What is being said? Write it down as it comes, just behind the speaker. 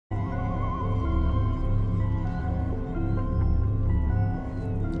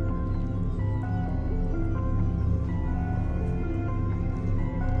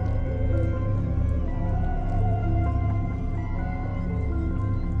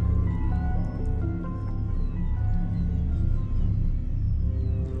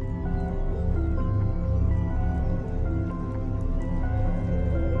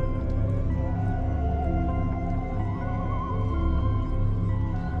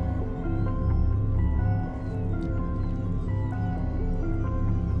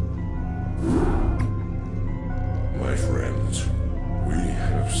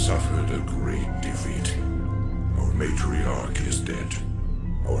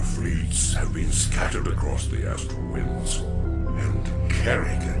our fleets have been scattered across the astral winds, and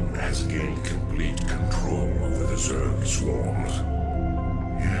Kerrigan has gained complete control over the Zerg swarms.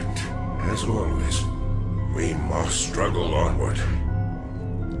 Yet, as always, we must struggle onward.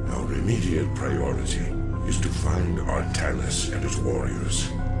 Our immediate priority is to find Artanis and his warriors.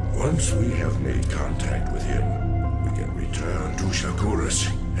 Once we have made contact with him, we can return to Shakuras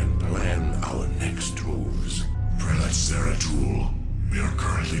and plan our next moves. Prelate Zeratul, we are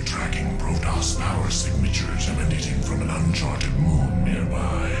currently tracking Protoss power signatures emanating from an uncharted moon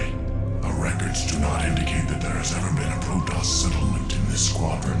nearby. Our records do not indicate that there has ever been a Protoss settlement in this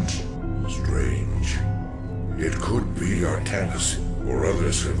quadrant. Strange. It could be Artanis or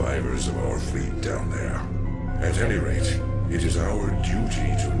other survivors of our fleet down there. At any rate, it is our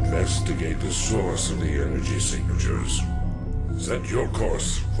duty to investigate the source of the energy signatures. Set your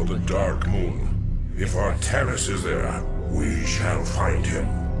course for the Dark Moon. If Artanis is there, we shall find him.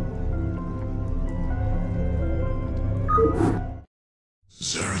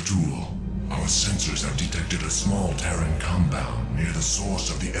 Zeratul, our sensors have detected a small Terran compound near the source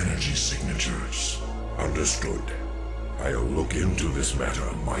of the energy signatures. Understood. I'll look into this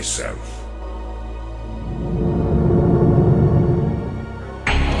matter myself.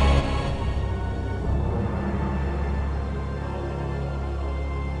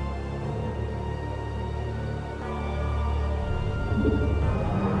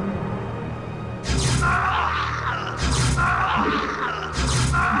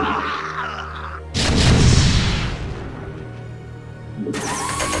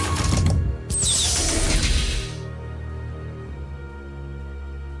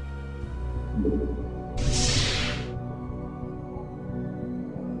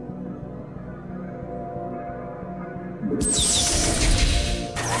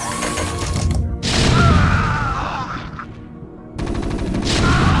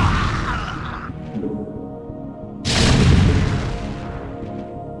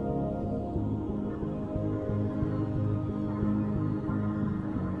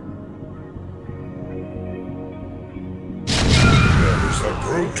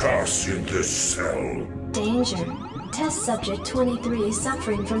 Protoss in this cell. Danger. Test subject 23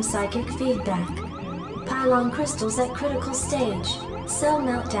 suffering from psychic feedback. Pylon crystals at critical stage. Cell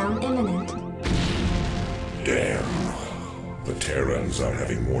meltdown imminent. Damn. The Terrans are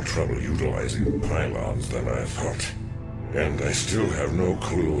having more trouble utilizing pylons than I thought. And I still have no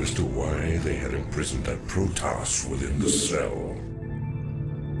clue as to why they had imprisoned that Protoss within the cell.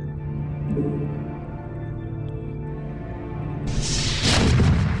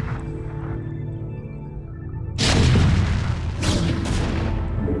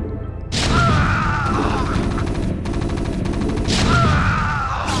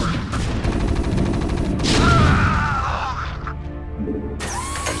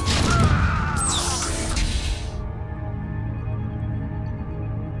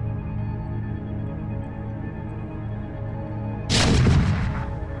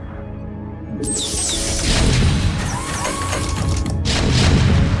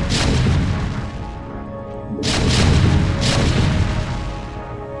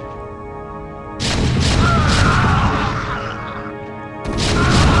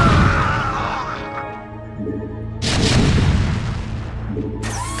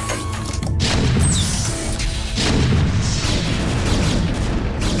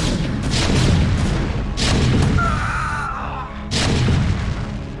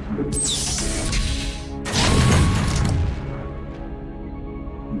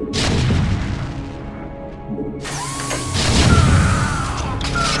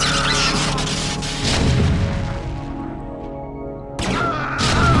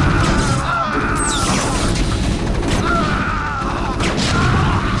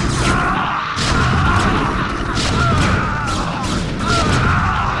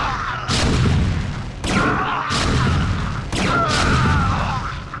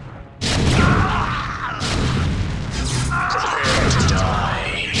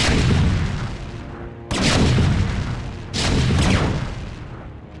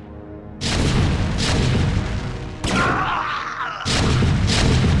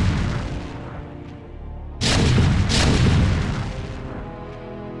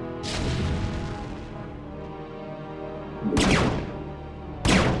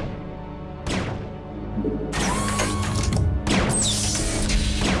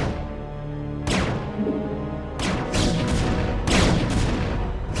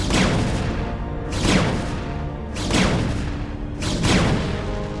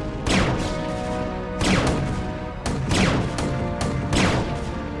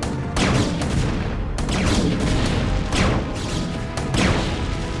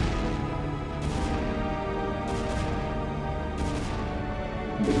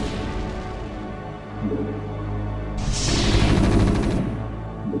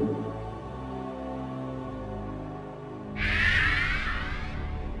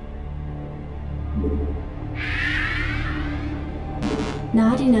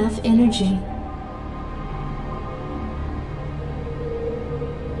 Not enough energy.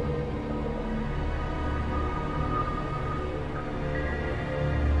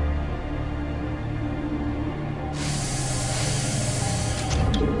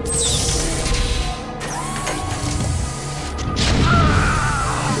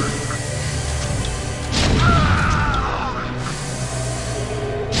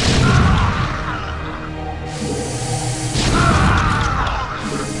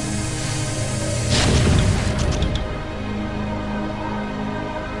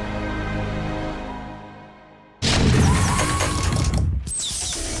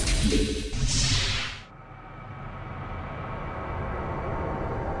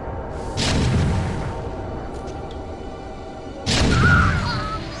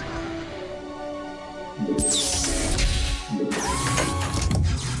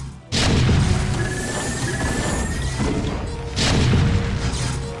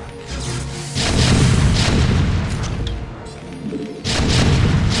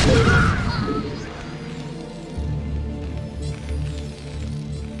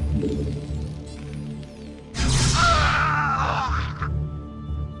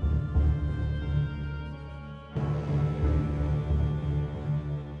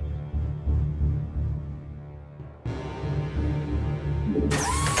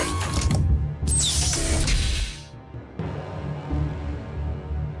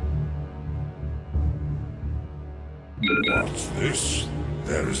 What's this?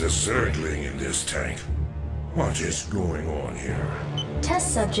 There is a Zergling in this tank. What is going on here?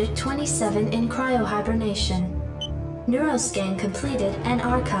 Test subject 27 in cryohibernation. Neuroscan completed and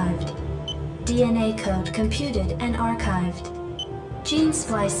archived. DNA code computed and archived. Gene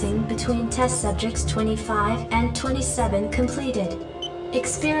splicing between test subjects 25 and 27 completed.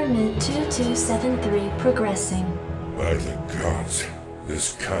 Experiment 2273 progressing. By the gods,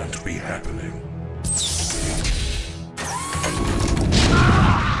 this can't be happening.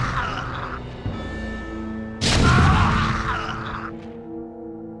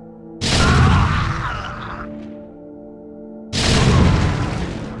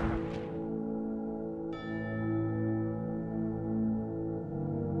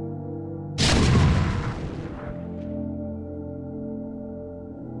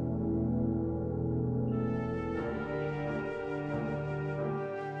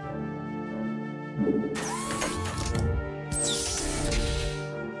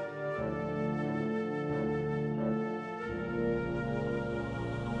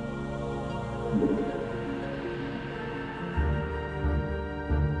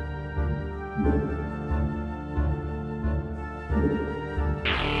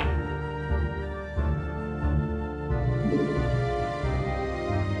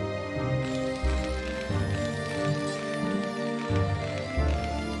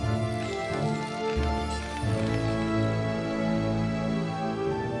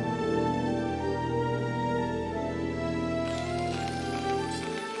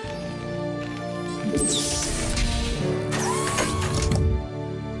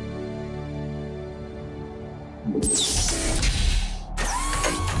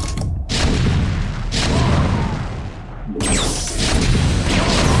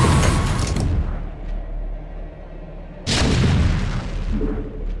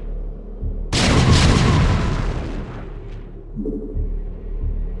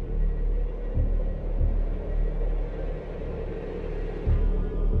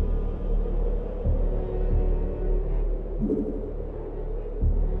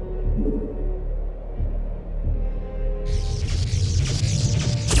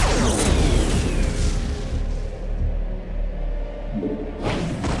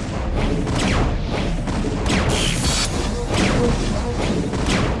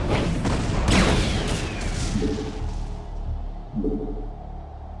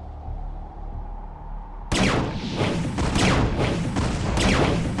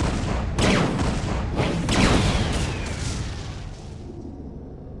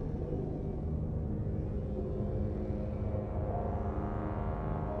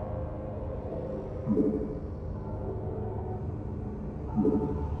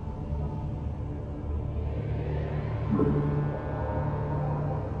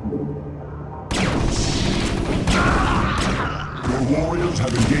 Your warriors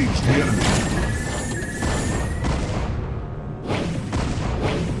have engaged the enemy.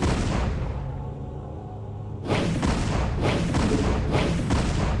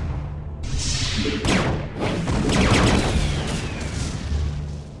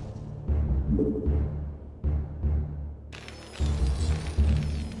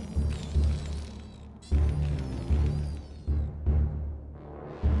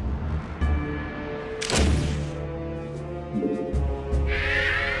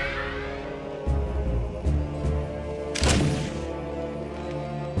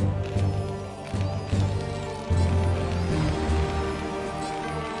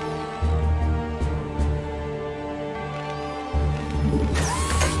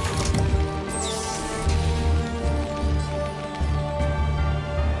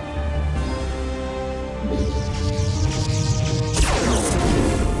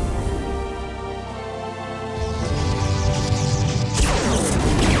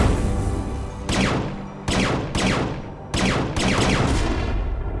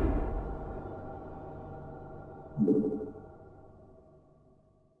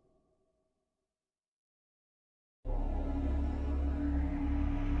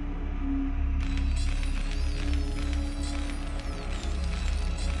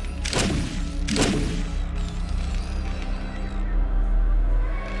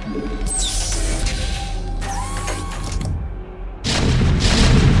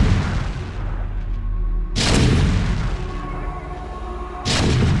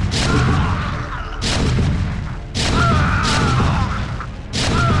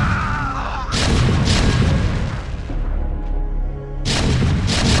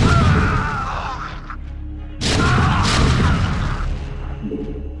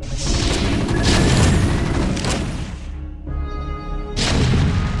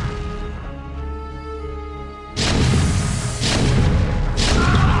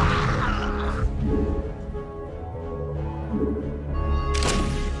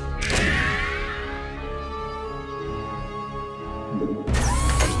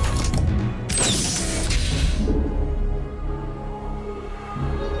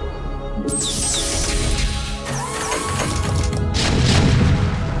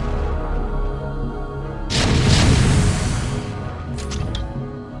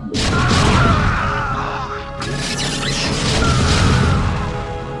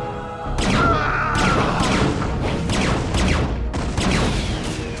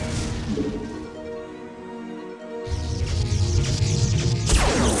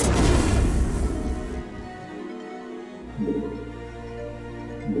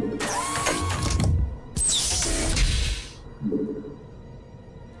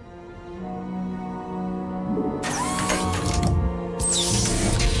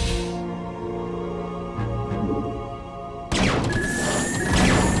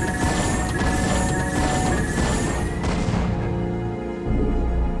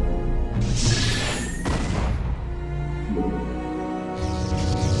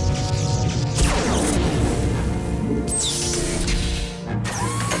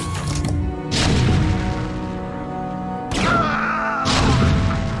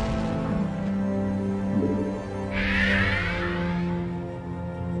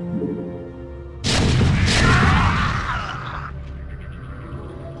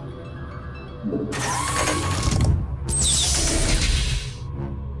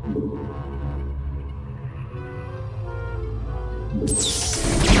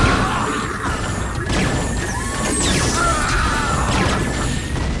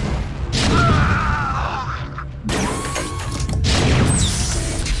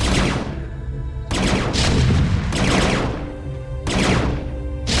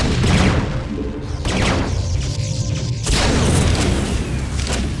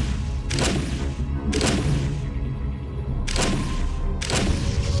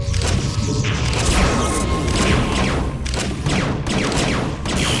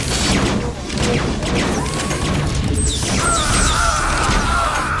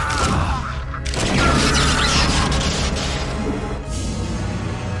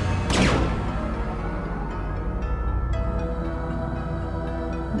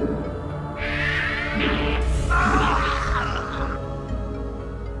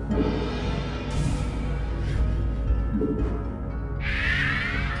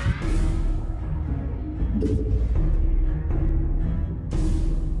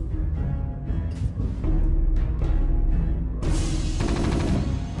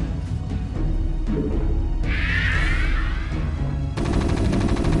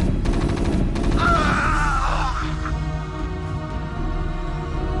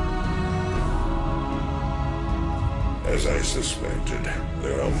 As I suspected,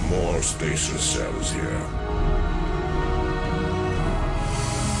 there are more stasis cells here.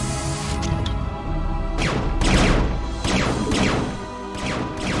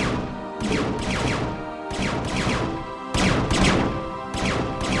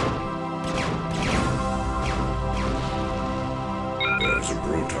 There's a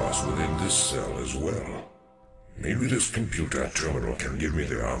Protoss within this cell as well. Maybe this computer terminal can give me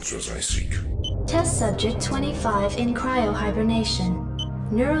the answers I seek. Test Subject 25 in cryohibernation.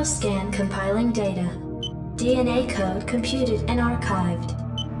 Neuroscan compiling data. DNA code computed and archived.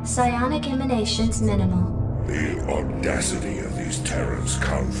 Psionic emanations minimal. The audacity of these Terrans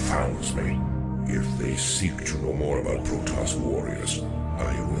confounds me. If they seek to know more about Protoss warriors,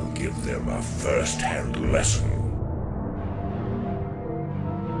 I will give them a first-hand lesson.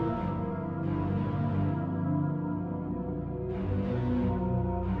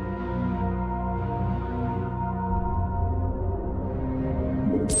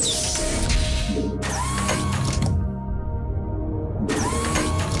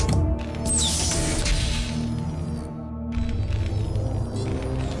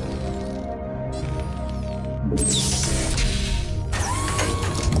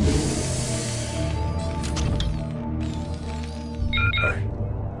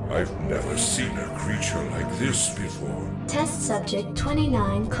 I've never seen a creature like this before. Test Subject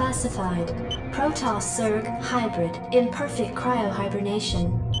 29 classified. Protoss Zerg hybrid. Imperfect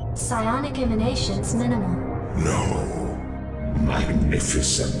cryohibernation. Psionic emanations minimal. No.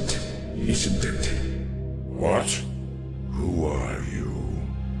 Magnificent, isn't it? What? Who are you?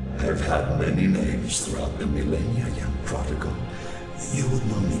 I've had many names throughout the millennia, young prodigal. You would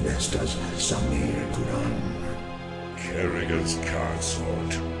know me best as Samir Quran. Kerrigan's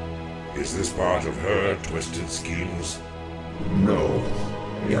consort. Is this part of her twisted schemes? No.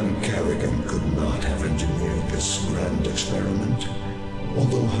 Young Kerrigan could not have engineered this grand experiment.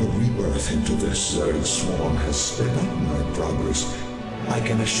 Although her rebirth into this Zerg swarm has sped up my progress, I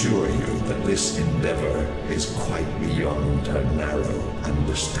can assure you that this endeavor is quite beyond her narrow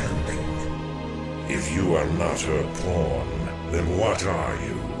understanding. If you are not her pawn, then what are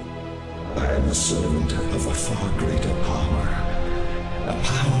you? I am a servant of a far greater power. A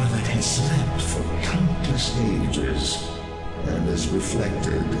power that has slept for countless ages, and is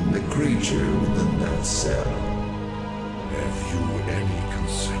reflected in the creature within that cell. Have you any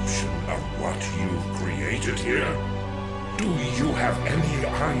conception of what you've created here? Do you have any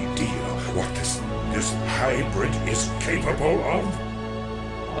idea what this hybrid is capable of?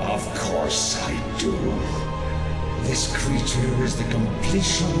 Of course I do. This creature is the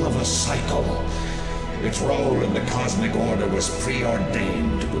completion of a cycle. Its role in the cosmic order was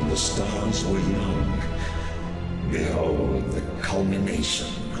preordained when the stars were young. Behold the culmination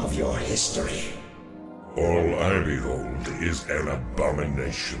of your history. All I behold is an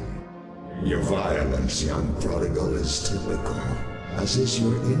abomination. Your violence, young prodigal, is typical, as is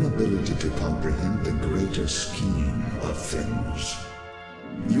your inability to comprehend the greater scheme of things.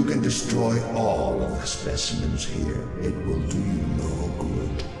 You can destroy all of the specimens here. It will do you no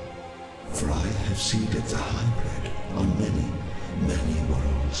good. For I have seeded the hybrid on many, many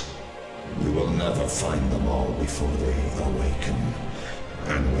worlds. You will never find them all before they awaken.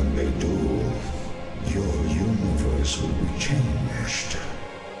 And when they do, your universe will be changed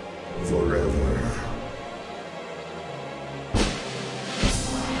forever.